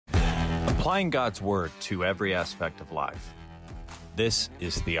Applying God's Word to every aspect of life. This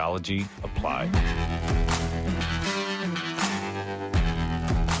is Theology Applied.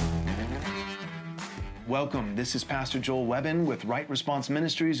 Welcome. This is Pastor Joel Webbin with Right Response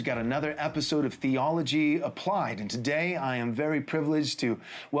Ministries. We've got another episode of Theology Applied. And today I am very privileged to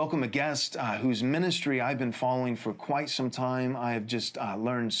welcome a guest whose ministry I've been following for quite some time. I have just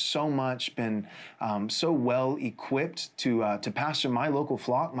learned so much, been so well equipped to pastor my local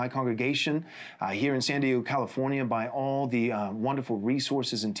flock, my congregation here in San Diego, California, by all the wonderful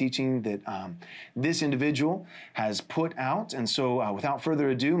resources and teaching that this individual has put out. And so without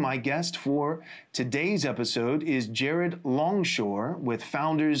further ado, my guest for today's episode is Jared Longshore with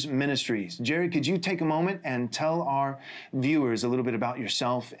Founders Ministries. Jared, could you take a moment and tell our viewers a little bit about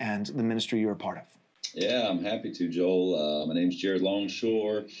yourself and the ministry you're a part of? Yeah, I'm happy to, Joel. My name's Jared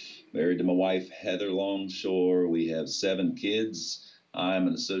Longshore, married to my wife, Heather Longshore. We have 7 kids. I'm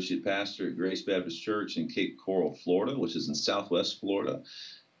an associate pastor at Grace Baptist Church in Cape Coral, Florida, which is in Southwest Florida.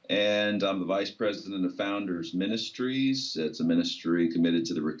 And I'm the vice president of Founders Ministries. It's a ministry committed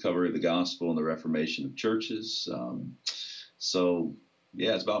to the recovery of the gospel and the reformation of churches. So,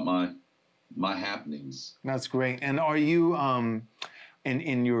 yeah, it's about my happenings. That's great. And are you,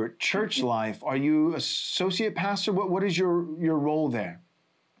 in your church life, are you associate pastor? What is your role there?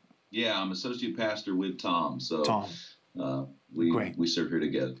 Yeah, I'm associate pastor with Tom. So Tom. We serve here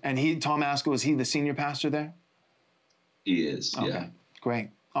together. And Tom Askell, is he the senior pastor there? He is, okay. Yeah. Great.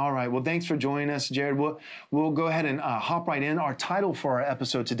 All right. Well, thanks for joining us, Jared. We'll go ahead and hop right in. Our title for our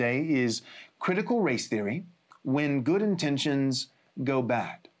episode today is Critical Race Theory, When Good Intentions Go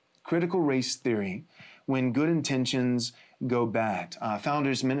Bad. Critical Race Theory, When Good Intentions Go Bad.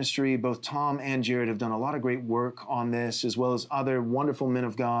 Founders Ministry, both Tom and Jared have done a lot of great work on this, as well as other wonderful men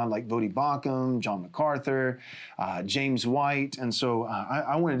of God like Vodi Bakum, John MacArthur, James White. And so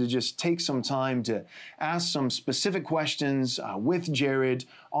I wanted to just take some time to ask some specific questions with Jared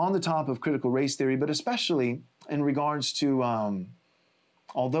on the top of critical race theory, but especially in regards to,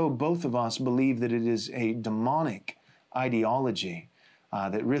 although both of us believe that it is a demonic ideology,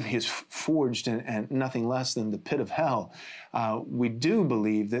 that really is forged in nothing less than the pit of hell. We do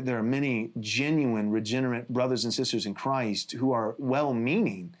believe that there are many genuine, regenerate brothers and sisters in Christ who are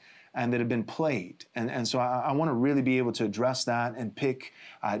well-meaning and that have been played. And so I want to really be able to address that and pick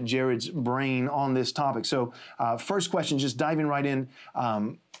Jared's brain on this topic. So first question, just diving right in.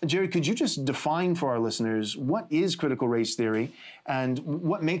 Jared, could you just define for our listeners what is critical race theory and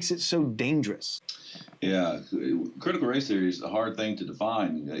what makes it so dangerous? Yeah, critical race theory is a hard thing to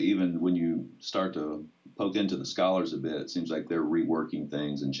define. Even when you start to poke into the scholars a bit, it seems like they're reworking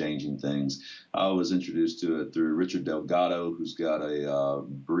things and changing things. I was introduced to it through Richard Delgado, who's got a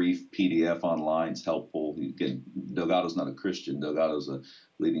brief PDF online. It's helpful. Again, Delgado's not a Christian. Delgado's a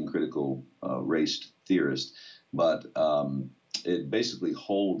leading critical race theorist. But it basically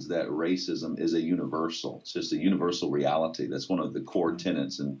holds that racism is a universal. It's just a universal reality. That's one of the core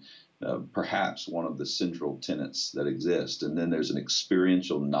tenets and perhaps one of the central tenets that exist. And then there's an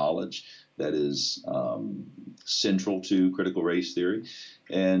experiential knowledge that is central to critical race theory.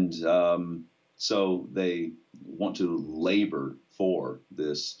 And so they want to labor for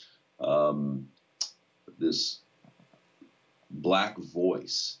this this black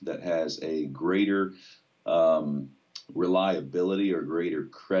voice that has a greater reliability or greater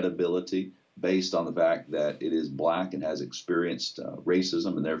credibility based on the fact that it is black and has experienced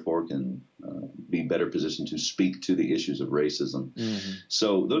racism and therefore can be better positioned to speak to the issues of racism. Mm-hmm.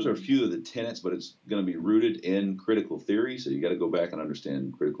 So those are a few of the tenets, but it's going to be rooted in critical theory. So you got to go back and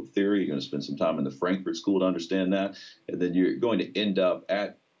understand critical theory. You're going to spend some time in the Frankfurt School to understand that. And then you're going to end up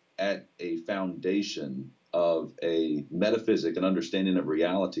at a foundation of a metaphysic and understanding of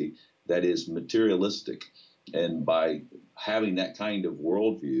reality that is materialistic. And by having that kind of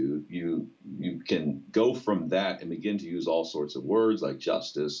worldview, you can go from that and begin to use all sorts of words like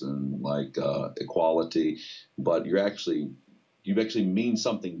justice and like equality, but you actually mean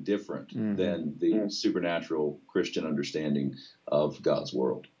something different than the supernatural Christian understanding of God's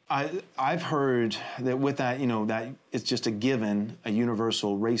world. I've heard that with that, that it's just a given, a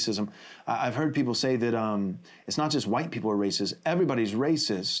universal racism. I've heard people say that it's not just white people are racist, everybody's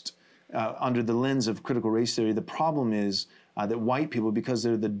racist. Under the lens of critical race theory, the problem is that white people, because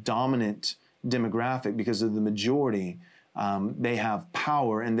they're the dominant demographic, because they're the majority, they have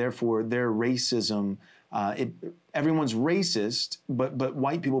power, and therefore their racism, everyone's racist, but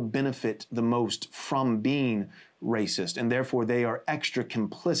white people benefit the most from being racist, and therefore they are extra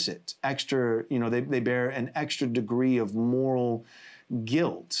complicit, they bear an extra degree of moral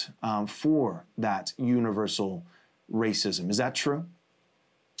guilt for that universal racism. Is that true?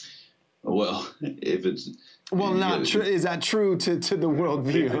 Well, if it's not true. Is that true to the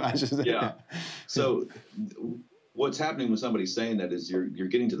worldview? I should say. Yeah. So what's happening when somebody's saying that is you're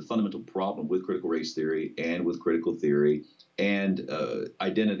getting to the fundamental problem with critical race theory and with critical theory and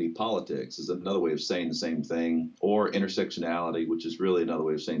identity politics is another way of saying the same thing, or intersectionality, which is really another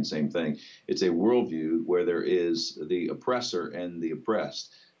way of saying the same thing. It's a worldview where there is the oppressor and the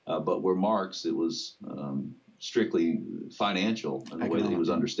oppressed, but where Marx, it was strictly financial in the way that he was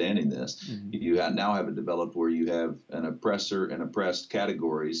understanding this. Mm-hmm. You now have it developed where you have an oppressor and oppressed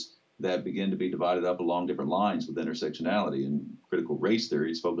categories that begin to be divided up along different lines with intersectionality. And critical race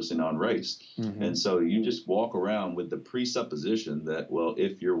theory is focusing on race. Mm-hmm. And so you just walk around with the presupposition that, well,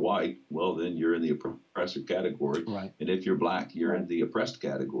 if you're white, well, then you're in the oppressor category. Right. And if you're black, you're in the oppressed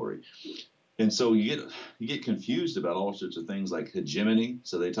category. And so you get confused about all sorts of things like hegemony.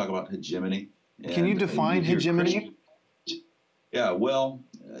 So they talk about hegemony. Can you define hegemony? Yeah, well,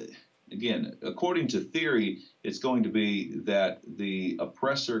 again, according to theory, it's going to be that the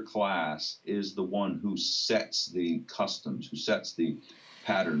oppressor class is the one who sets the customs, who sets the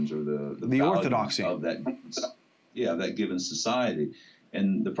patterns or the orthodoxy of that given society.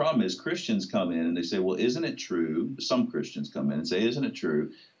 And the problem is Christians come in and they say, well, isn't it true? Some Christians come in and say, isn't it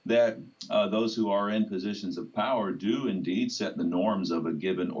true that those who are in positions of power do indeed set the norms of a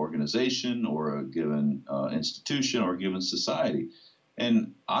given organization or a given institution or a given society?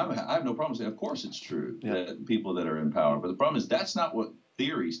 And I have no problem saying, of course it's true that people that are in power. But the problem is that's not what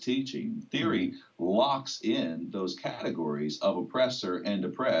theory's teaching. Theory locks in those categories of oppressor and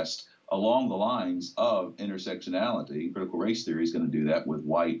oppressed along the lines of intersectionality. Critical race theory is going to do that with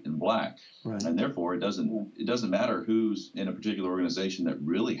white and black. Right. And therefore, it doesn't matter who's in a particular organization that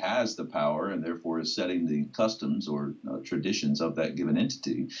really has the power and therefore is setting the customs or traditions of that given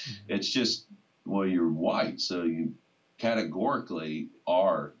entity. Mm-hmm. It's just, well, you're white, so you categorically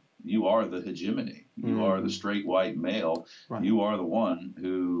are the hegemony. You are the straight white male. Right. You are the one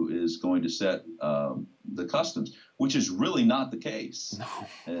who is going to set the customs, which is really not the case. No.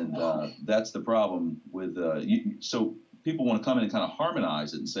 And that's the problem with so people want to come in and kind of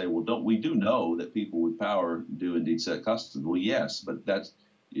harmonize it and say, well, we do know that people with power do indeed set customs. Well, yes, but that's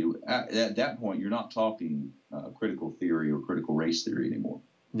at that point you're not talking critical theory or critical race theory anymore.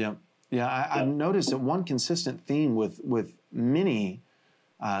 Yeah. Yeah, I've noticed that one consistent theme with many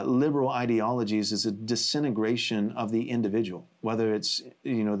liberal ideologies is a disintegration of the individual, whether it's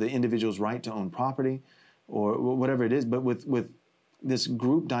the individual's right to own property or whatever it is. But with this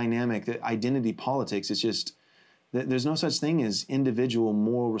group dynamic, that identity politics, it's just there's no such thing as individual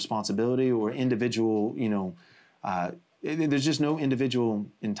moral responsibility or individual. There's just no individual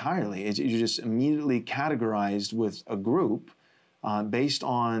entirely. You're just immediately categorized with a group. Based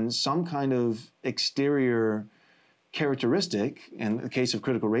on some kind of exterior characteristic. In the case of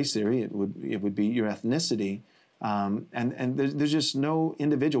critical race theory, it would be your ethnicity, and there's just no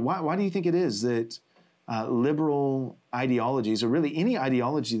individual. Why do you think it is that liberal ideologies, or really any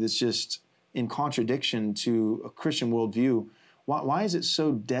ideology that's just in contradiction to a Christian worldview, why is it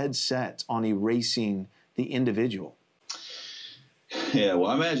so dead set on erasing the individual? Yeah, well,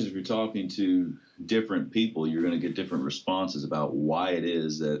 I imagine if you're talking to different people, you're going to get different responses about why it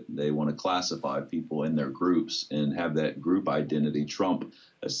is that they want to classify people in their groups and have that group identity trump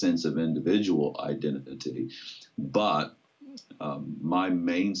a sense of individual identity. But my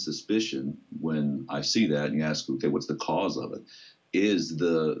main suspicion when I see that, and you ask, okay, what's the cause of it, is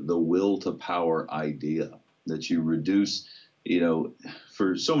the will to power idea that you reduce.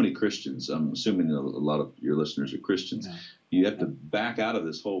 For so many Christians, I'm assuming a lot of your listeners are Christians, you have to back out of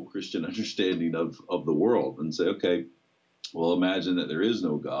this whole Christian understanding of the world and say, okay, well, imagine that there is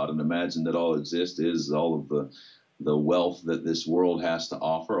no God, and imagine that all exists is all of the wealth that this world has to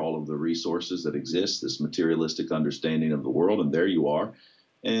offer, all of the resources that exist, this materialistic understanding of the world, and there you are.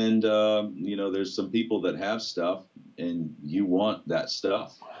 And, there's some people that have stuff, and you want that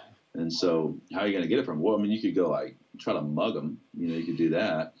stuff. And so how are you going to get it from? Well, I mean, you could go try to mug them. You could do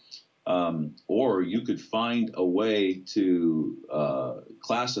that. Or you could find a way to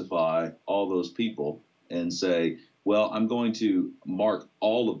classify all those people and say, well, I'm going to mark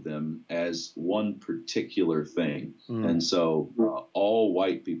all of them as one particular thing. And so all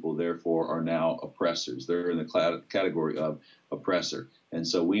white people, therefore, are now oppressors. They're in the category of oppressor. And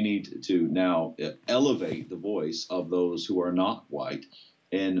so we need to now elevate the voice of those who are not white.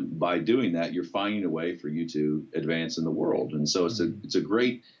 And by doing that, you're finding a way for you to advance in the world. And so it's a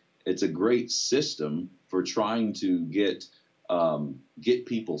great system for trying to get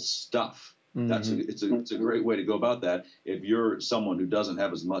people's stuff. It's a great way to go about that. If you're someone who doesn't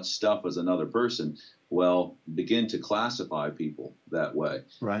have as much stuff as another person, well, begin to classify people that way.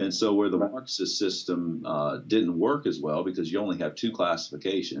 Right. And so where the Marxist system didn't work as well, because you only have two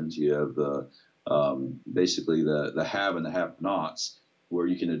classifications. You have basically the have and the have-nots, where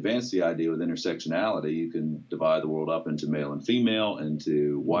you can advance the idea with intersectionality. You can divide the world up into male and female,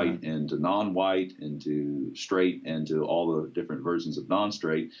 into white and to non-white, into straight and to all the different versions of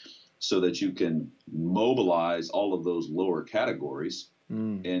non-straight, so that you can mobilize all of those lower categories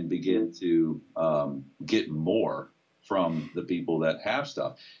and begin to get more from the people that have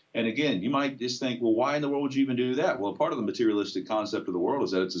stuff. And again, you might just think, well, why in the world would you even do that? Well, part of the materialistic concept of the world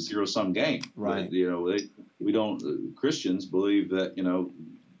is that it's a zero-sum game. Right. But, we don't, Christians believe that,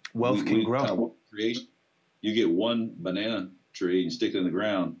 wealth can grow. Kind of creation. You get one banana tree and stick it in the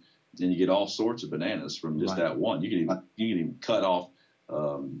ground, and you get all sorts of bananas from just that one. You can even cut off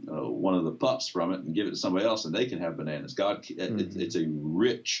one of the pups from it and give it to somebody else, and they can have bananas. It's a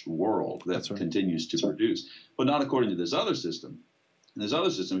rich world that continues to produce, but not according to this other system. In this other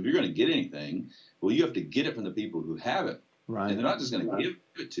system, if you're going to get anything, well, you have to get it from the people who have it, and they're not just going to give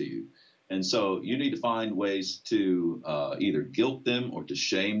it to you. And so you need to find ways to either guilt them or to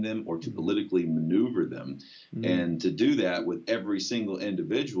shame them or to politically maneuver them. And to do that with every single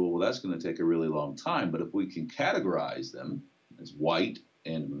individual, well, that's going to take a really long time. But if we can categorize them as white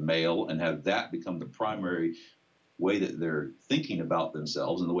and male and have that become the primary way that they're thinking about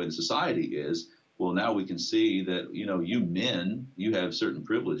themselves and the way the society is, well, now we can see that, you men, you have certain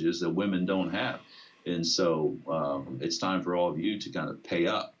privileges that women don't have. And so it's time for all of you to kind of pay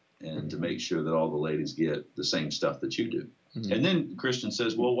up and to make sure that all the ladies get the same stuff that you do. And then Christian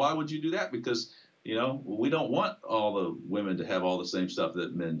says, well, why would you do that? Because we don't want all the women to have all the same stuff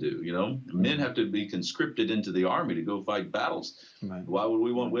that men do. Men have to be conscripted into the army to go fight battles. Right. Why would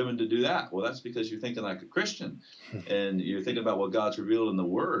we want women to do that? Well, that's because you're thinking like a Christian and you're thinking about what God's revealed in the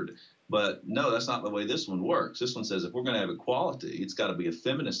Word. But no, that's not the way this one works. This one says if we're going to have equality, it's got to be a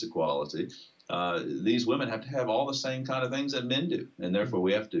feminist equality. These women have to have all the same kind of things that men do. And therefore,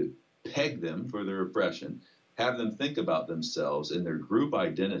 we have to peg them for their oppression, have them think about themselves in their group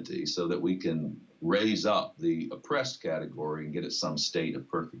identity so that we can raise up the oppressed category and get at some state of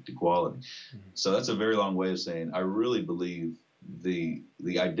perfect equality. So that's a very long way of saying I really believe the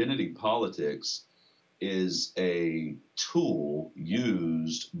identity politics is a tool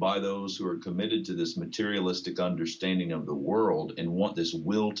used by those who are committed to this materialistic understanding of the world and want this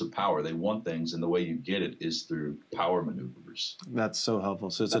will to power. They want things, and the way you get it is through power maneuvers. That's so helpful.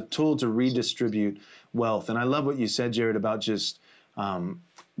 So it's a tool to redistribute wealth. And I love what you said, Jared, about just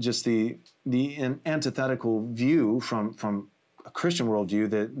the antithetical view from a Christian worldview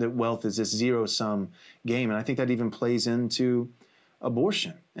that wealth is this zero-sum game. And I think that even plays into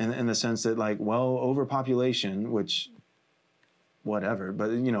abortion in the sense that overpopulation, which whatever,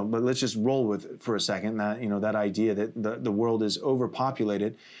 but let's just roll with it for a second, that that idea that the world is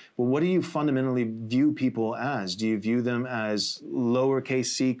overpopulated. Well, what do you fundamentally view people as? Do you view them as lowercase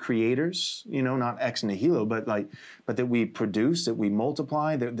c creators, not ex nihilo, but that we produce, that we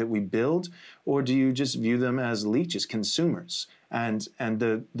multiply, that we build? Or do you just view them as leeches, consumers? And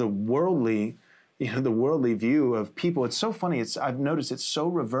the worldly the worldly view of people, it's so funny. I've noticed it's so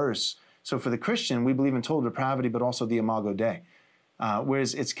reverse. So for the Christian, we believe in total depravity, but also the imago Dei.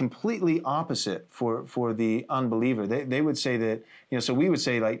 Whereas it's completely opposite for the unbeliever. They would say that, so we would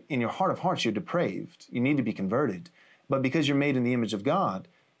say in your heart of hearts, you're depraved. You need to be converted. But because you're made in the image of God,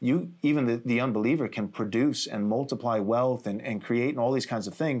 even the unbeliever can produce and multiply wealth and create and all these kinds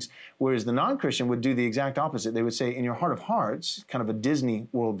of things, whereas the non-Christian would do the exact opposite. They would say, in your heart of hearts, kind of a Disney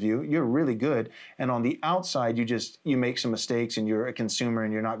worldview, you're really good, and on the outside, you make some mistakes and you're a consumer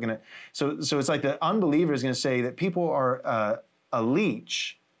and you're not going to. So it's like the unbeliever is going to say that people are a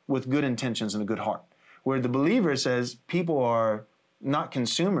leech with good intentions and a good heart, where the believer says people are not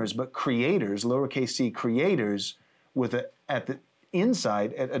consumers but creators, lowercase c creators, with at the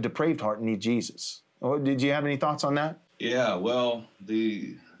inside a depraved heart need Jesus. Or did you have any thoughts on that? Yeah, well,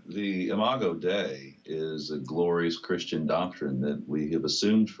 the Imago Dei is a glorious Christian doctrine that we have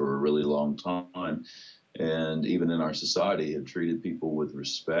assumed for a really long time, and even in our society have treated people with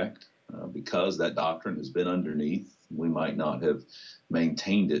respect because that doctrine has been underneath. We might not have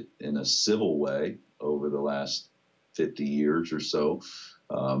maintained it in a civil way over the last 50 years or so,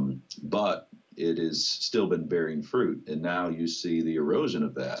 but it has still been bearing fruit. And now you see the erosion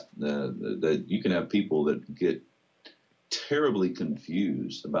of that, that you can have people that get terribly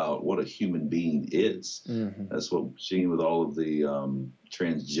confused about what a human being is. Mm-hmm. That's what we're seeing with all of the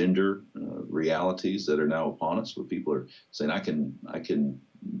transgender realities that are now upon us, where people are saying, I can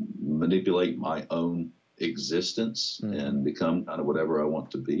manipulate my own existence and become kind of whatever I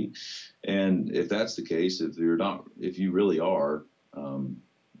want to be. And if that's the case, if you really are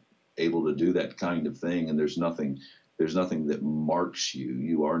able to do that kind of thing, and there's nothing that marks you,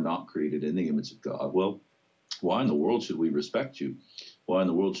 you are not created in the image of God. Well, why in the world should we respect you? Why in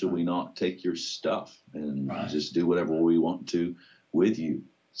the world should we not take your stuff and just do whatever we want to with you?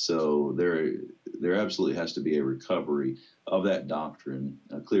 So there absolutely has to be a recovery of that doctrine,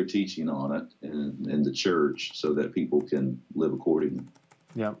 a clear teaching on it in the church, so that people can live accordingly.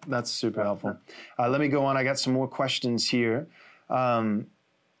 Yeah, that's super helpful. Let me go on. I got some more questions here.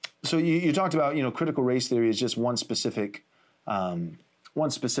 So you talked about, critical race theory is just one specific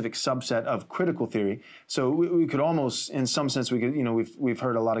subset of critical theory. So we could almost, in some sense, we've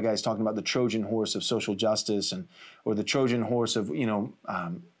heard a lot of guys talking about the Trojan horse of social justice or the Trojan horse of,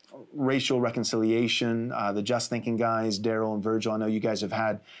 racial reconciliation, the Just Thinking guys, Daryl and Virgil. I know you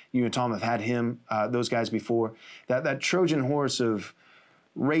and Tom have had those guys before. That Trojan horse of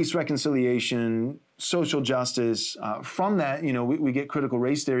race reconciliation, social justice. From that, we get critical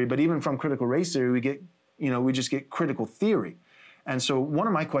race theory, but even from critical race theory, we just get critical theory. And so one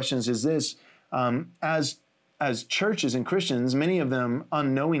of my questions is this, as churches and Christians, many of them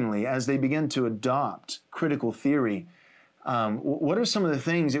unknowingly, as they begin to adopt critical theory, what are some of the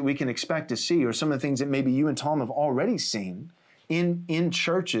things that we can expect to see, or some of the things that maybe you and Tom have already seen in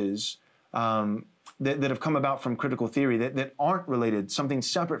churches that have come about from critical theory that aren't related, something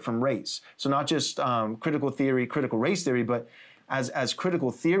separate from race? So not just critical theory, critical race theory, but as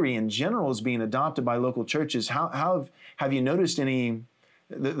critical theory in general is being adopted by local churches. How have you noticed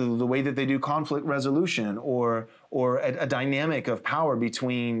the way that they do conflict resolution, or a dynamic of power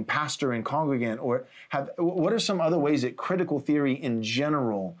between pastor and congregant, what are some other ways that critical theory in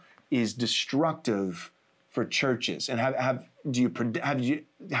general is destructive for churches? And do you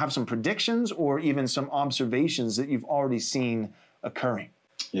have some predictions or even some observations that you've already seen occurring?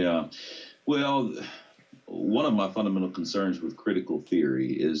 Yeah, well, one of my fundamental concerns with critical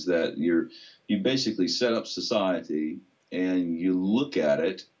theory is that you basically set up society and you look at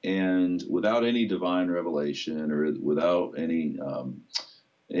it, and without any divine revelation or without any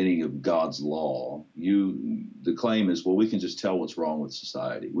of God's law, the claim is, well, we can just tell what's wrong with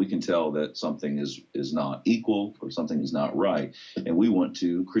society. We can tell that something is not equal or something is not right, and we want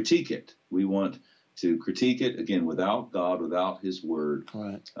to critique it. We want to critique it, again, without God, without His Word.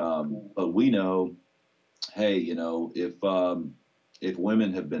 Right. But we know, hey, if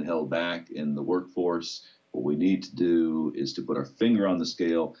women have been held back in the workforce, what we need to do is to put our finger on the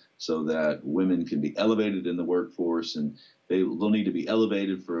scale so that women can be elevated in the workforce, and they'll need to be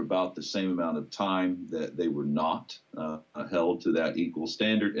elevated for about the same amount of time that they were not held to that equal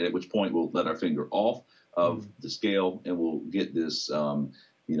standard, at which point we'll let our finger off of the scale and we'll get this,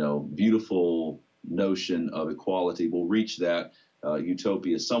 beautiful notion of equality. We'll reach that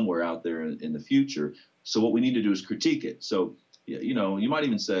utopia somewhere out there in the future. So what we need to do is critique it. So, you might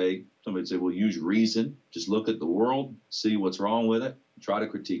even say, somebody would say, well, use reason. Just look at the world, see what's wrong with it, try to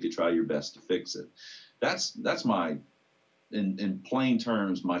critique it, try your best to fix it. That's my, in plain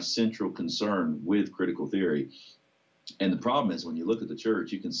terms, my central concern with critical theory. And the problem is, when you look at the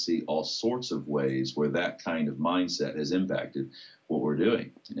church, you can see all sorts of ways where that kind of mindset has impacted what we're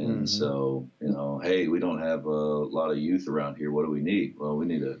doing. And so, hey, we don't have a lot of youth around here. What do we need? Well, we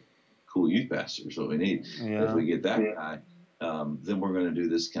need a cool youth pastor is what we need. Yeah. If we get that guy, then we're going to do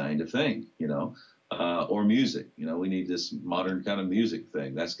this kind of thing, or music. We need this modern kind of music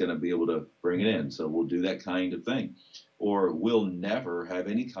thing. That's going to be able to bring it in. So we'll do that kind of thing. Or we'll never have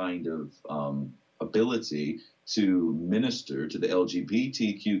any kind of ability to minister to the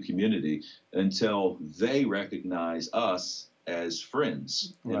LGBTQ community until they recognize us as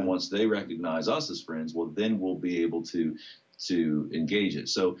friends. Right. And once they recognize us as friends, well, then we'll be able to engage it.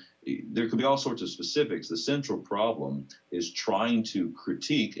 So there could be all sorts of specifics. The central problem is trying to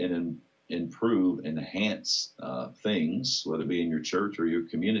critique and improve, enhance things, whether it be in your church or your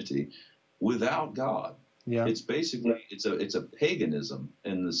community, without God. Yeah. It's basically, it's a paganism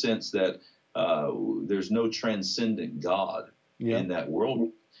in the sense that there's no transcendent God in that world.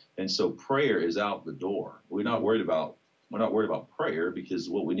 And so prayer is out the door. We're not worried about prayer, because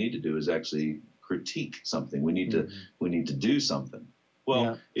what we need to do is actually critique something. We need to do something.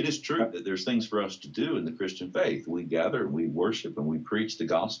 Well, it is true that there's things for us to do in the Christian faith. We gather, we worship, and we preach the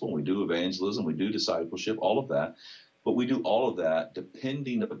gospel. We do evangelism, we do discipleship, all of that. But we do all of that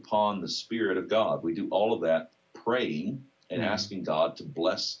depending upon the Spirit of God. We do all of that praying and asking God to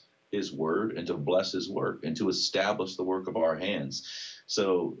bless His word and to bless His work and to establish the work of our hands.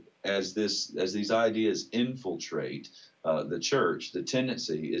 So as these ideas infiltrate the church, the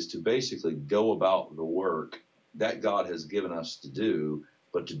tendency is to basically go about the work that God has given us to do,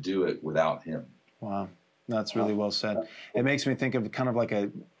 but to do it without Him. Wow, that's really well said. It makes me think of kind of like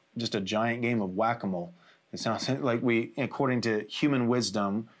just a giant game of whack-a-mole. It sounds like according to human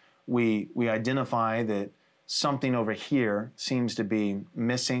wisdom, we identify that something over here seems to be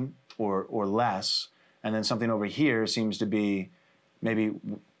missing or less, and then something over here seems to be maybe,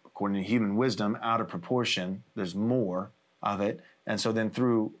 according to human wisdom, out of proportion. There's more of it, and so then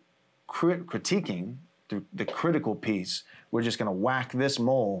through critiquing, through the critical piece, we're just going to whack this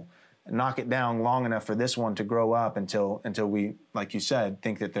mole, knock it down long enough for this one to grow up until we, like you said,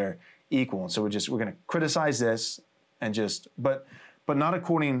 think that they're equal. And so we're going to criticize this and but not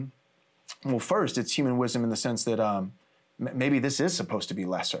according. Well, first, it's human wisdom in the sense that maybe this is supposed to be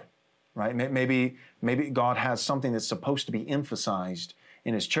lesser, right? Maybe God has something that's supposed to be emphasized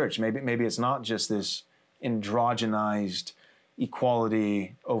in His church. Maybe it's not just this androgenized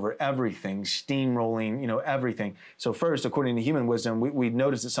equality over everything, steamrolling, everything. So first, according to human wisdom, we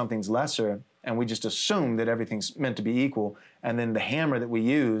notice that something's lesser, and we just assume that everything's meant to be equal. And then the hammer that we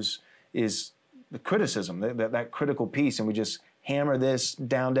use is the criticism, that critical piece, and we just hammer this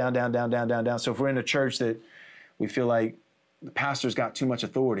down. So if we're in a church that we feel like the pastor's got too much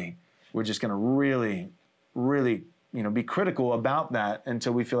authority, we're just going to really, really, be critical about that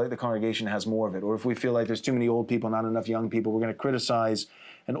until we feel like the congregation has more of it. Or if we feel like there's too many old people, not enough young people, we're going to criticize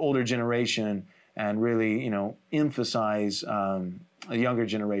an older generation and really, emphasize a younger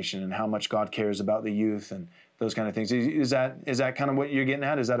generation and how much God cares about the youth and those kind of things. Is that kind of what you're getting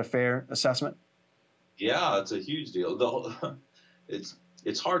at? Is that a fair assessment? Yeah, it's a huge deal.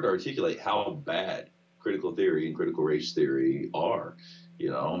 It's hard to articulate how bad critical theory and critical race theory are.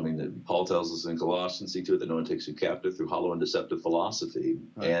 Paul tells us in Colossians, see to it that no one takes you captive through hollow and deceptive philosophy.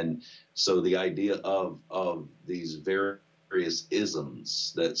 Right. And so the idea of these various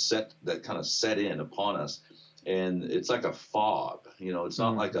isms that kind of set in upon us, and it's like a fog. It's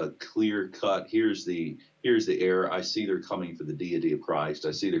not like a clear cut. Here's the error. I see they're coming for the deity of Christ.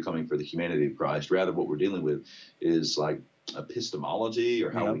 I see they're coming for the humanity of Christ. Rather, what we're dealing with is like epistemology, or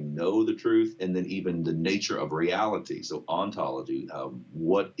how we know the truth, and then even the nature of reality. So ontology,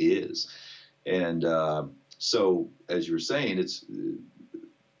 what is. And so, as you were saying,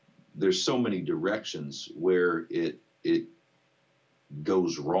 there's so many directions where it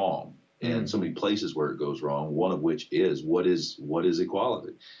goes wrong, and so many places where it goes wrong. One of which is what is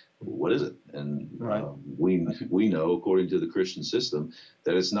equality? What is it? And we know, according to the Christian system,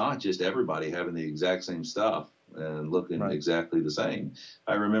 that it's not just everybody having the exact same stuff and looking exactly the same.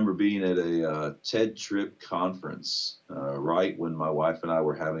 I remember being at a TED Trip conference right when my wife and I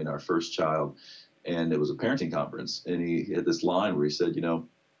were having our first child, and it was a parenting conference. And he had this line where he said,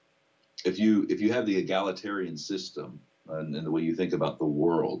 if you have the egalitarian system and the way you think about the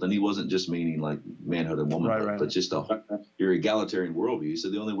world, and he wasn't just meaning like manhood and womanhood, but just your egalitarian worldview. He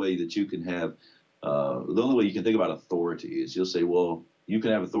said the only way that you can have, the only way you can think about authority is you'll say, well, you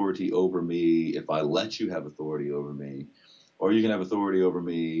can have authority over me if I let you have authority over me, or you can have authority over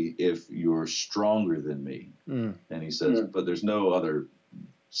me if you're stronger than me. And he says, but there's no other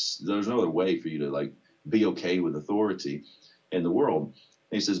way for you to like be okay with authority in the world.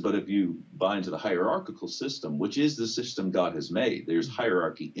 And he says, but if you buy into the hierarchical system, which is the system God has made, there's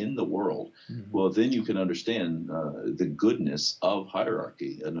hierarchy in the world. Well, then you can understand the goodness of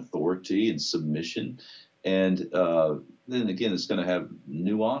hierarchy and authority and submission. And then again, it's going to have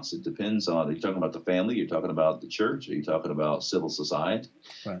nuance. It depends on, are you talking about the family? You're talking about the church? Are you talking about civil society?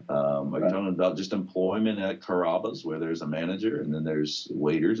 Are you talking about just employment at Carrabba's, where there's a manager and then there's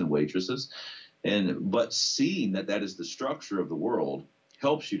waiters and waitresses? But seeing that is the structure of the world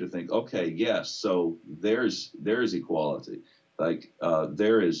helps you to think, okay, yes, so there's equality. Like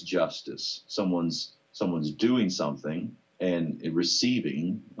there is justice. Someone's doing something and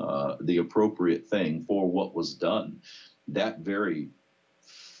receiving the appropriate thing for what was done. That very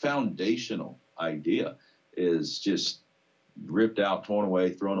foundational idea is just ripped out, torn away,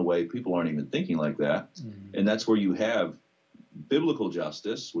 thrown away. People aren't even thinking like that. And that's where you have biblical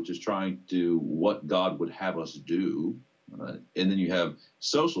justice, which is trying to do what God would have us do. And then you have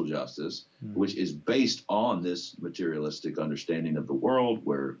social justice, which is based on this materialistic understanding of the world,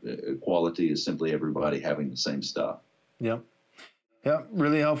 where equality is simply everybody having the same stuff. Yep. Yeah,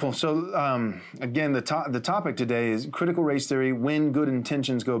 really helpful. So again, the topic today is critical race theory, when good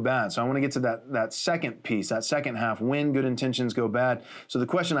intentions go bad. So I want to get to that second piece, that second half, when good intentions go bad. So the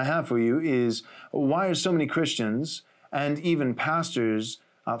question I have for you is, why are so many Christians and even pastors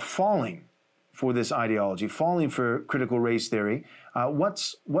falling for this ideology, falling for critical race theory.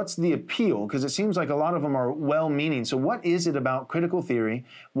 What's the appeal? Because it seems like a lot of them are well-meaning. So what is it about critical theory?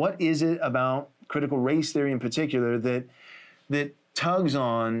 What is it about critical race theory in particular that tugs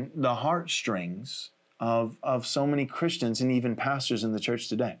on the heartstrings of so many Christians and even pastors in the church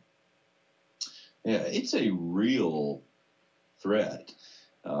today? Yeah, it's a real threat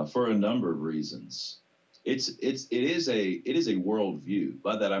for a number of reasons. It is a worldview.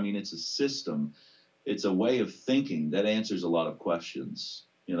 By that I mean it's a system. It's a way of thinking that answers a lot of questions.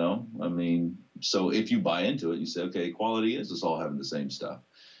 You know, I mean, so if you buy into it, you say, okay, equality is us all having the same stuff.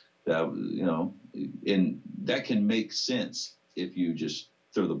 That, you know, and that can make sense if you just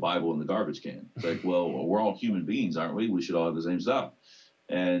throw the Bible in the garbage can. It's like, well, we're all human beings, aren't we? We should all have the same stuff,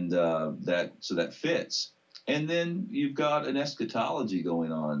 and that fits. And then you've got an eschatology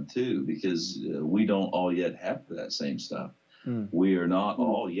going on too, because we don't all yet have that same stuff. We are not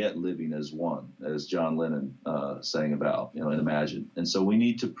all yet living as one, as John Lennon sang about, you know, in Imagine. And so we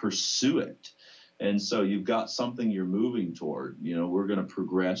need to pursue it. And so you've got something you're moving toward. You know, we're going to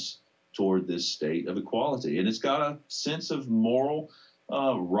progress toward this state of equality, and it's got a sense of moral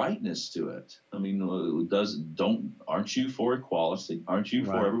rightness to it. I mean, aren't you for equality? Aren't you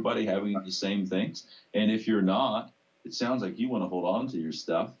for everybody having the same things? And if you're not, it sounds like you want to hold on to your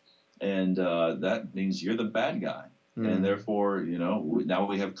stuff, and that means you're the bad guy. And therefore, you know, now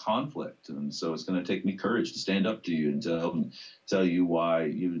we have conflict, and so it's going to take me courage to stand up to you and tell you why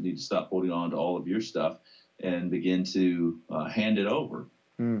you need to stop holding on to all of your stuff and begin to hand it over.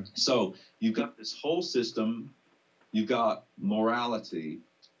 So you've got this whole system. You've got morality,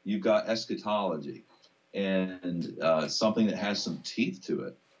 you've got eschatology, and something that has some teeth to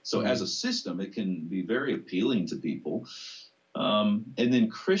it. So as a system, it can be very appealing to people. And then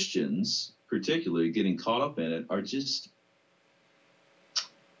Christians, particularly getting caught up in it,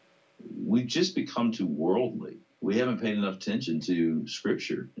 we've just become too worldly. We haven't paid enough attention to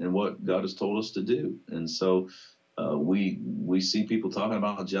Scripture and what God has told us to do. And so we see people talking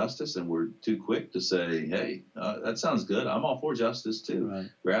about justice, and we're too quick to say, hey, that sounds good. I'm all for justice too,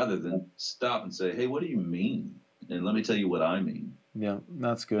 rather than stop and say, hey, what do you mean? And let me tell you what I mean. Yeah,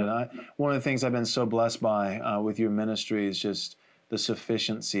 that's good. One of the things I've been so blessed by with your ministry is just the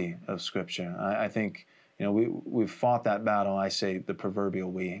sufficiency of Scripture. I think, you know, we've fought that battle. I say the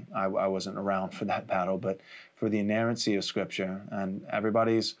proverbial we. I wasn't around for that battle, but for the inerrancy of Scripture, and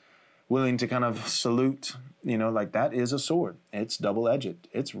everybody's willing to kind of salute, you know, like that is a sword. It's double-edged.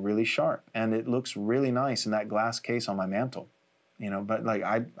 It's really sharp, and it looks really nice in that glass case on my mantle, you know, but like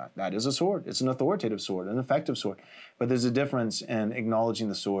that is a sword. It's an authoritative sword, an effective sword. But there's a difference in acknowledging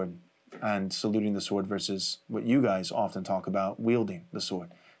the sword and saluting the sword versus what you guys often talk about, wielding the sword.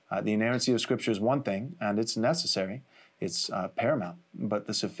 The inerrancy of Scripture is one thing, and it's necessary. It's paramount. But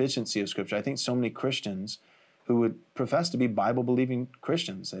the sufficiency of Scripture, I think so many Christians who would profess to be Bible-believing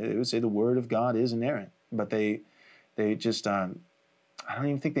Christians, they would say the Word of God is inerrant, but they just, I don't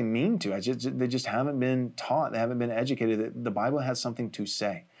even think they mean to. They just haven't been taught, they haven't been educated that the Bible has something to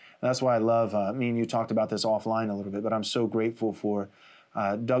say. And that's why I love, me and you talked about this offline a little bit, but I'm so grateful for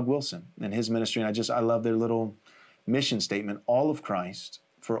Doug Wilson and his ministry, and I love their little mission statement, all of Christ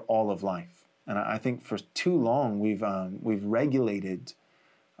for all of life. And I think for too long we've regulated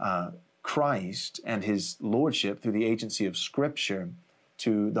Christ and his lordship through the agency of Scripture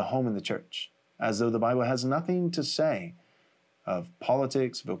to the home in the church, as though the Bible has nothing to say of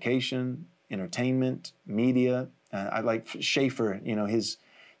politics, vocation, entertainment, media. I like Schaeffer, you know, his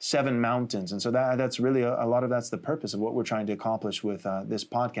 7 mountains. And so that's really a lot of that's the purpose of what we're trying to accomplish with this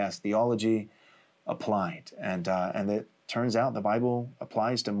podcast, Theology Applied. And it turns out the Bible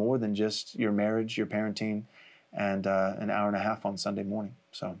applies to more than just your marriage, your parenting, and an hour and a half on Sunday morning.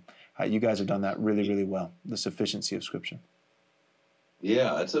 So you guys have done that really, really well, the sufficiency of Scripture.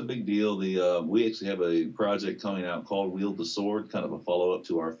 Yeah, it's a big deal. We actually have a project coming out called Wield the Sword, kind of a follow-up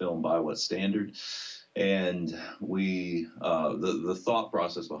to our film By What Standard. And we, the thought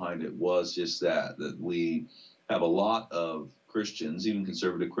process behind it was just that we have a lot of Christians, even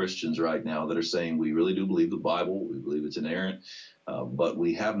conservative Christians right now, that are saying we really do believe the Bible, we believe it's inerrant, but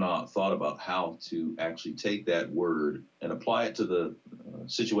we have not thought about how to actually take that word and apply it to the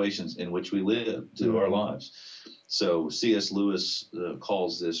situations in which we live, to our lives. So C.S. Lewis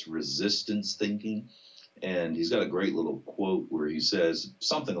calls this resistance thinking. And he's got a great little quote where he says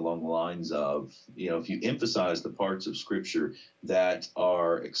something along the lines of, you know, if you emphasize the parts of Scripture that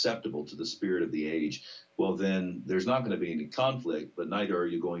are acceptable to the spirit of the age, well, then there's not going to be any conflict, but neither are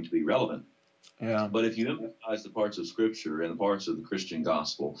you going to be relevant. Yeah. But if you emphasize the parts of Scripture and the parts of the Christian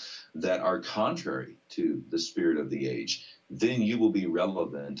gospel that are contrary to the spirit of the age, then you will be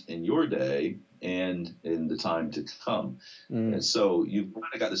relevant in your day and in the time to come. And so you've kind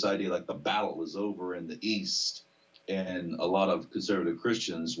of got this idea like the battle is over in the East, and a lot of conservative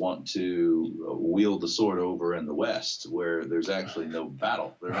Christians want to wield the sword over in the West, where there's actually no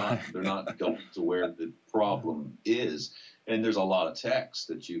battle. They're not going to where the problem is. And there's a lot of texts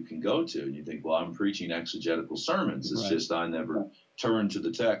that you can go to, and you think, well, I'm preaching exegetical sermons. It's just I never turn to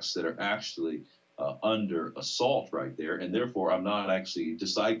the texts that are actually under assault right there, and therefore I'm not actually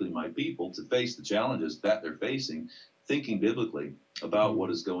discipling my people to face the challenges that they're facing, thinking biblically about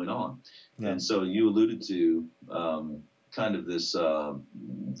what is going on. Yeah. And so you alluded to kind of this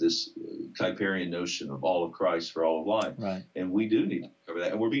Kuyperian notion of all of Christ for all of life. Right. And we do need to recover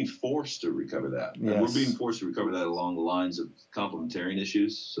that. And we're being forced to recover that. Yes. And we're being forced to recover that along the lines of complementarian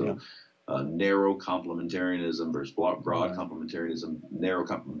issues. So narrow complementarianism versus broad complementarianism. Narrow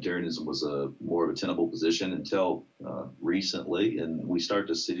complementarianism was more of a tenable position until recently. And we start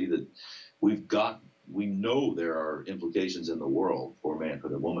to see that we know there are implications in the world for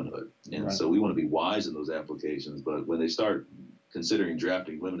manhood and womanhood. And so we want to be wise in those applications. But when they start considering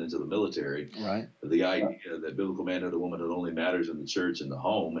drafting women into the military, the idea that biblical manhood and womanhood only matters in the church and the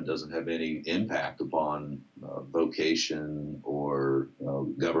home and doesn't have any impact upon vocation or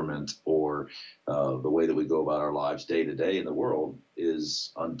government or the way that we go about our lives day to day in the world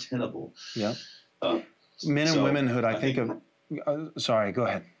is untenable. Yeah. Men and womanhood, I think of... sorry, go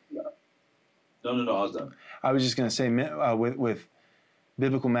ahead. No, I was done. I was just going to say, with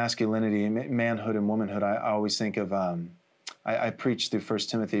biblical masculinity, manhood and womanhood, I always think of, I preached through 1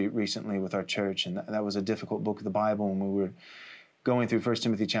 Timothy recently with our church, and that was a difficult book of the Bible when we were going through 1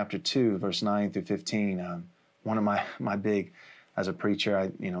 Timothy chapter 2, verse 9 through 15. One of my big, as a preacher,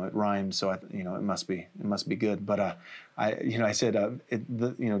 it rhymes, so it must be good. But I said,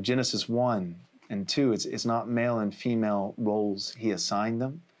 Genesis 1 and 2, it's not male and female roles he assigned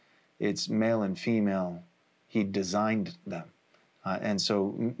them. It's male and female, he designed them. And so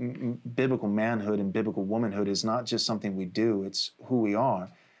biblical manhood and biblical womanhood is not just something we do, it's who we are.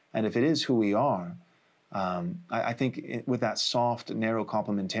 And if it is who we are, I think with that soft, narrow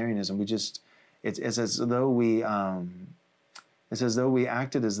complementarianism, it's as though we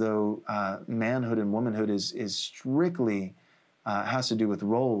acted as though manhood and womanhood is strictly has to do with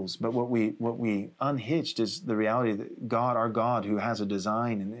roles, but what we unhitched is the reality that God, our God, who has a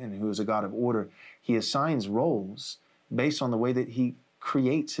design and who is a God of order, he assigns roles based on the way that he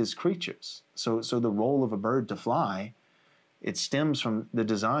creates his creatures. So the role of a bird to fly, it stems from the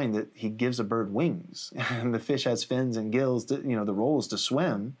design that he gives a bird wings, and the fish has fins and gills. The role is to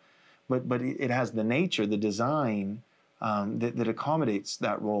swim, but it has the nature, the design that accommodates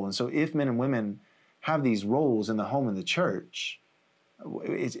that role. And so if men and women have these roles in the home and the church,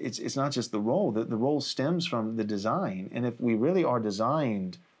 it's not just the role. The role stems from the design. And if we really are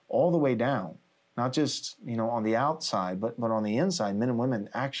designed all the way down, not just on the outside, but on the inside, men and women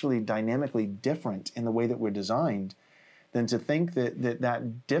actually dynamically different in the way that we're designed, then to think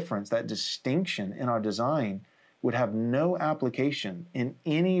that difference, that distinction in our design would have no application in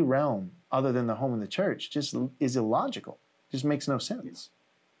any realm other than the home and the church just is illogical. Just makes no sense.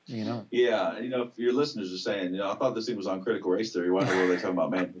 Yeah, if your listeners are saying, I thought this thing was on critical race theory. Why were they talking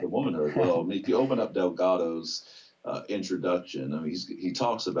about manhood and womanhood? Well, if you open up Delgado's introduction, he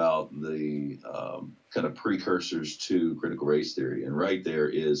talks about the kind of precursors to critical race theory, and right there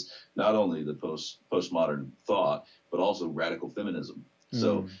is not only the postmodern thought, but also radical feminism.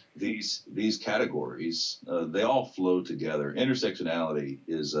 So these categories, they all flow together. Intersectionality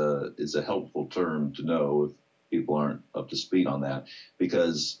is a helpful term to know if people aren't up to speed on that,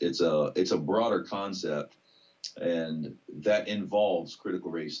 because it's a broader concept, and that involves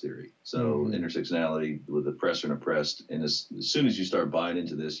critical race theory. So intersectionality with oppressor and oppressed, and as soon as you start buying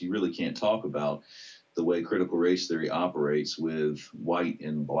into this, you really can't talk about the way critical race theory operates with white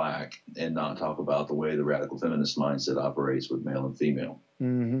and black and not talk about the way the radical feminist mindset operates with male and female.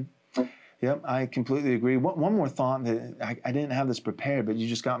 Mm-hmm. Yep, I completely agree. One more thought that I didn't have this prepared, but you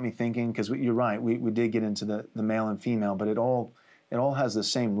just got me thinking, because you're right, we did get into the male and female, but it all has the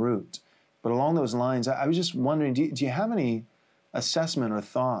same root. But along those lines, I was just wondering, do you have any assessment or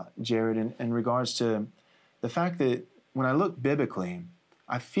thought, Jared, in regards to the fact that when I look biblically,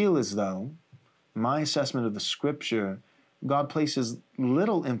 I feel as though my assessment of the Scripture, God places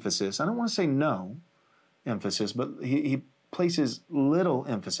little emphasis, I don't want to say no emphasis, but he places little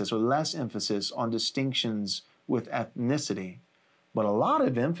emphasis or less emphasis on distinctions with ethnicity, but a lot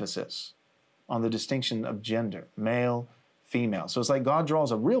of emphasis on the distinction of gender, male, female. So it's like God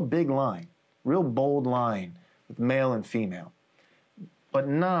draws a real big line real bold line with male and female, but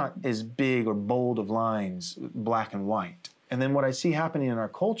not as big or bold of lines, black and white. And then what I see happening in our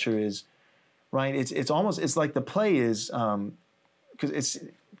culture is, right, it's like the play is, because it's,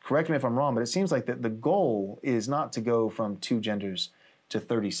 correct me if I'm wrong, but it seems like the goal is not to go from 2 genders to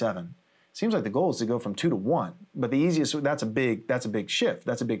 37. It seems like the goal is to go from 2 to 1. But the easiest, that's a big shift.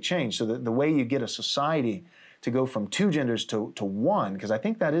 That's a big change. So the way you get a society to go from 2 genders to 1, because I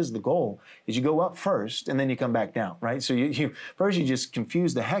think that is the goal, is you go up first and then you come back down, right? So you first you just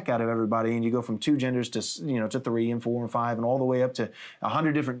confuse the heck out of everybody, and you go from 2 genders to to 3 and 4 and 5 and all the way up to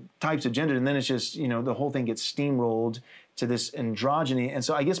 100 different types of gender, and then it's just the whole thing gets steamrolled to this androgyny. And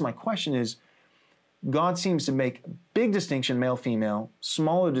so I guess my question is, God seems to make big distinction male female,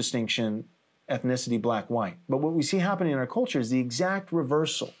 smaller distinction ethnicity black white. But what we see happening in our culture is the exact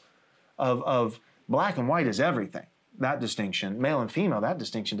reversal of black and white is everything. That distinction, male and female, that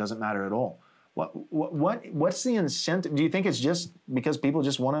distinction doesn't matter at all. What's the incentive? Do you think it's just because people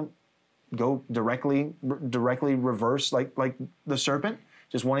just want to go directly reverse like the serpent,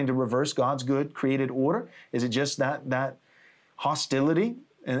 just wanting to reverse God's good created order? Is it just that hostility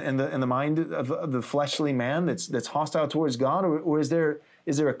in the mind of the fleshly man that's hostile towards God, or is there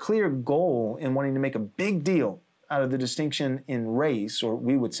a clear goal in wanting to make a big deal out of the distinction in race, or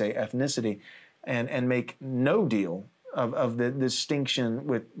we would say ethnicity, and make no deal of the distinction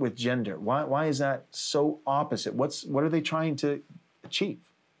with gender? Why is that so opposite? What are they trying to achieve?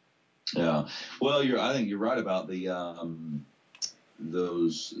 Yeah, well, I think you're right about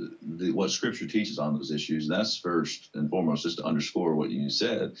what Scripture teaches on those issues. And that's first and foremost, just to underscore what you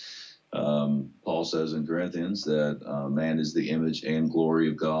said. Paul says in Corinthians that man is the image and glory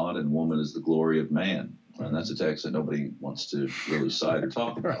of God, and woman is the glory of man. And that's a text that nobody wants to really cite or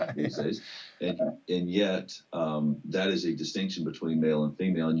talk about these days. And yet, that is a distinction between male and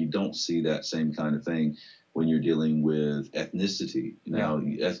female, and you don't see that same kind of thing when you're dealing with ethnicity. Now,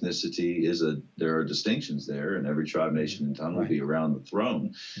 ethnicity there are distinctions there, and every tribe, nation, and tongue will be around the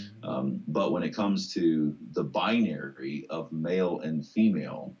throne. Mm-hmm. But when it comes to the binary of male and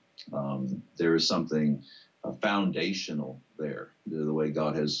female, there is something foundational there, the way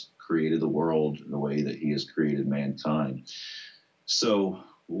God has created the world, the way that He has created mankind. So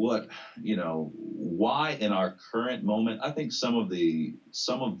why in our current moment? I think some of the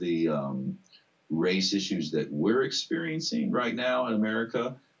race issues that we're experiencing right now in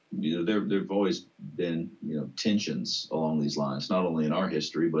America, there've always been tensions along these lines, not only in our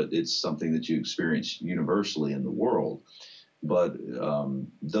history, but it's something that you experience universally in the world. But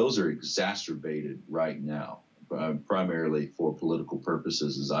those are exacerbated right now, primarily for political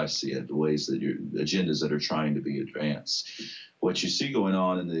purposes, as I see it, the ways that agendas that are trying to be advanced. What you see going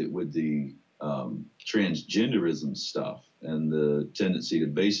on with the transgenderism stuff and the tendency to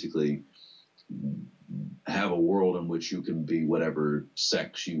basically have a world in which you can be whatever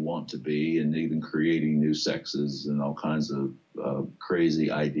sex you want to be, and even creating new sexes and all kinds of crazy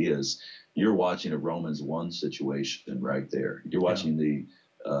ideas. You're watching a Romans 1 situation right there. You're watching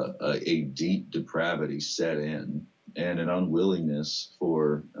a deep depravity set in, and an unwillingness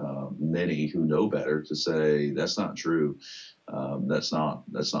for many who know better to say that's not true. That's not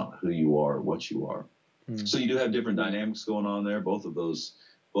who you are, what you are. Mm. So you do have different dynamics going on there. Both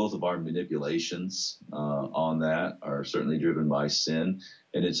of our manipulations on that are certainly driven by sin,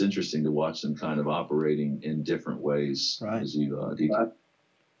 and it's interesting to watch them kind of operating in different ways. Right. As you detail.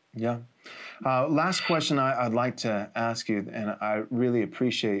 Yeah. Last question I'd like to ask you, and I really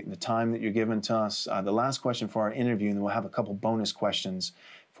appreciate the time that you're giving to us. The last question for our interview, and then we'll have a couple bonus questions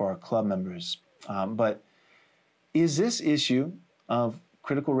for our club members. But is this issue of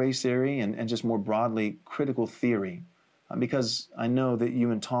critical race theory and just more broadly critical theory, because I know that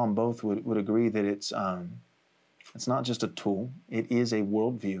you and Tom both would agree that it's not just a tool, it is a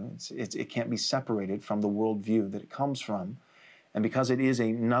worldview. It can't be separated from the worldview that it comes from. And because it is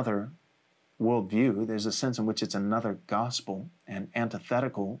another worldview, there's a sense in which it's another gospel and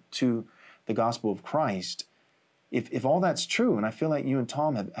antithetical to the gospel of Christ. If all that's true, and I feel like you and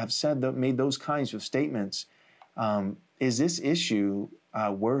Tom have made those kinds of statements, is this issue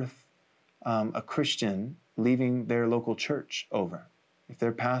worth a Christian leaving their local church over? If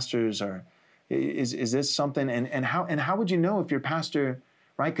their pastors is this something, and how would you know if your pastor,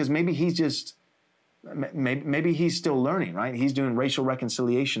 right? Because maybe he's just, maybe he's still learning, right? He's doing racial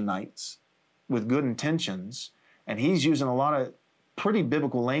reconciliation nights with good intentions, and he's using a lot of pretty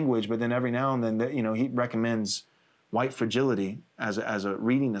biblical language, but then every now and then, he recommends white fragility as a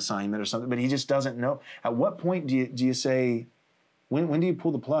reading assignment or something, but he just doesn't know. At what point do you say, when do you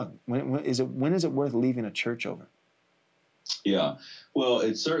pull the plug? When is it worth leaving a church over? Yeah. Well,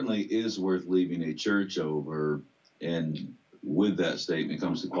 it certainly is worth leaving a church over, and with that statement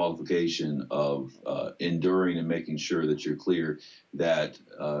comes the qualification of enduring and making sure that you're clear that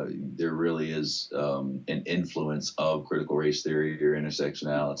there really is an influence of critical race theory or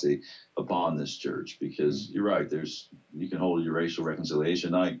intersectionality upon this church. Because you're right, you can hold your racial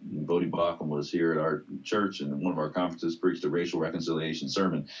reconciliation night. Bodie Bacham was here at our church, and one of our conferences preached a racial reconciliation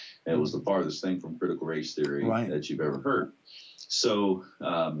sermon, and it was the farthest thing from critical race theory that you've ever heard. So,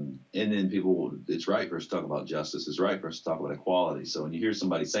 and then it's right for us to talk about justice. It's right for us to talk about equality. So when you hear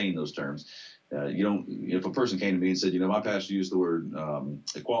somebody saying those terms, if a person came to me and said, my pastor used the word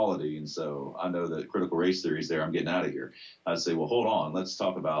equality, and so I know that critical race theory is there, I'm getting out of here. I'd say, well, hold on, let's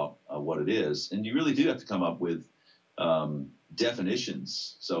talk about what it is. And you really do have to come up with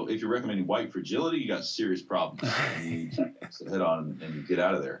definitions. So if you're recommending white fragility, you got serious problems. You need to head on and get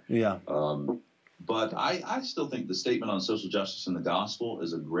out of there. Yeah. But I still think the statement on social justice in the gospel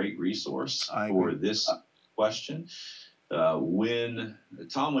is a great resource for this question. When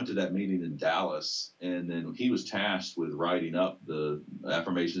Tom went to that meeting in Dallas, and then he was tasked with writing up the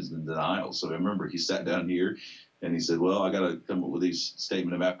affirmations and denials. So I remember he sat down here and he said, well, I got to come up with these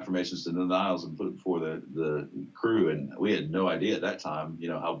statement of affirmations and denials and put it before the crew. And we had no idea at that time,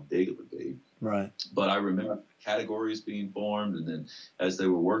 how big it would be. Right. But I remember categories being formed, and then as they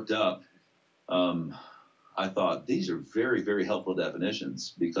were worked up, I thought these are very, very helpful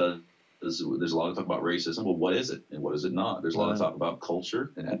definitions, because there's a lot of talk about racism. Well, what is it and what is it not? There's a lot of talk about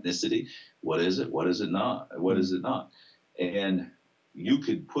culture and ethnicity. What is it? What is it not? What is it not? And you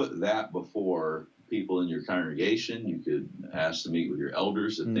could put that before people in your congregation. You could ask to meet with your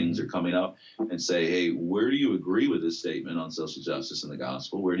elders if things are coming up, and say, hey, where do you agree with this statement on social justice in the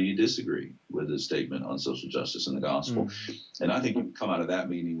gospel? Where do you disagree with this statement on social justice in the gospel? And I think you can come out of that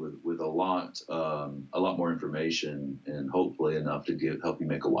meeting with a lot more information, and hopefully enough to help you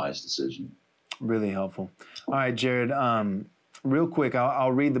make a wise decision. Really helpful. All right, Jared, real quick,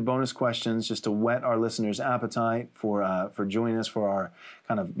 I'll read the bonus questions just to whet our listeners' appetite for joining us for our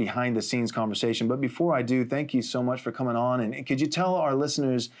kind of behind-the-scenes conversation. But before I do, thank you so much for coming on. And could you tell our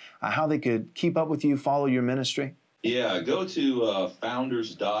listeners how they could keep up with you, follow your ministry? Yeah, go to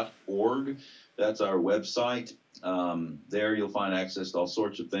founders.org. That's our website. There you'll find access to all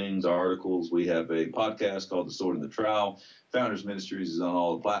sorts of things, articles. We have a podcast called The Sword and the Trowel. Founders Ministries is on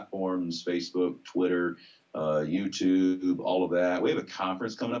all the platforms, Facebook, Twitter, YouTube, all of that. We have a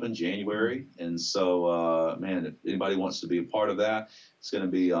conference coming up in January. And so, if anybody wants to be a part of that, it's going to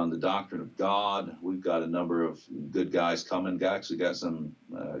be on the doctrine of God. We've got a number of good guys coming. We actually got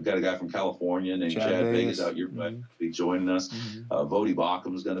a guy from California named Chad Vegas out here be joining us. Bodie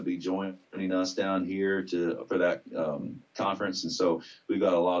Bacham is going to be joining us down here for that conference. And so we've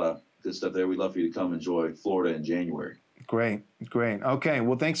got a lot of good stuff there. We'd love for you to come enjoy Florida in January. Great. Okay,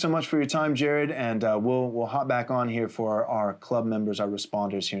 well, thanks so much for your time, Jared, and we'll hop back on here for our club members, our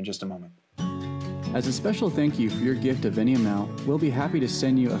responders here in just a moment. As a special thank you for your gift of any amount, we'll be happy to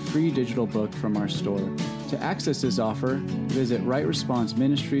send you a free digital book from our store. To access this offer, visit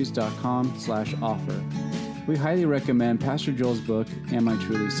rightresponseministries.com/offer. We highly recommend Pastor Joel's book, Am I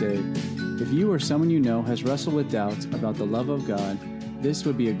Truly Saved? If you or someone you know has wrestled with doubts about the love of God, this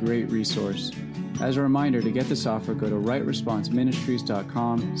would be a great resource. As a reminder, to get this offer, go to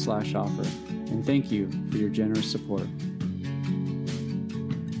rightresponseministries.com/offer. And thank you for your generous support.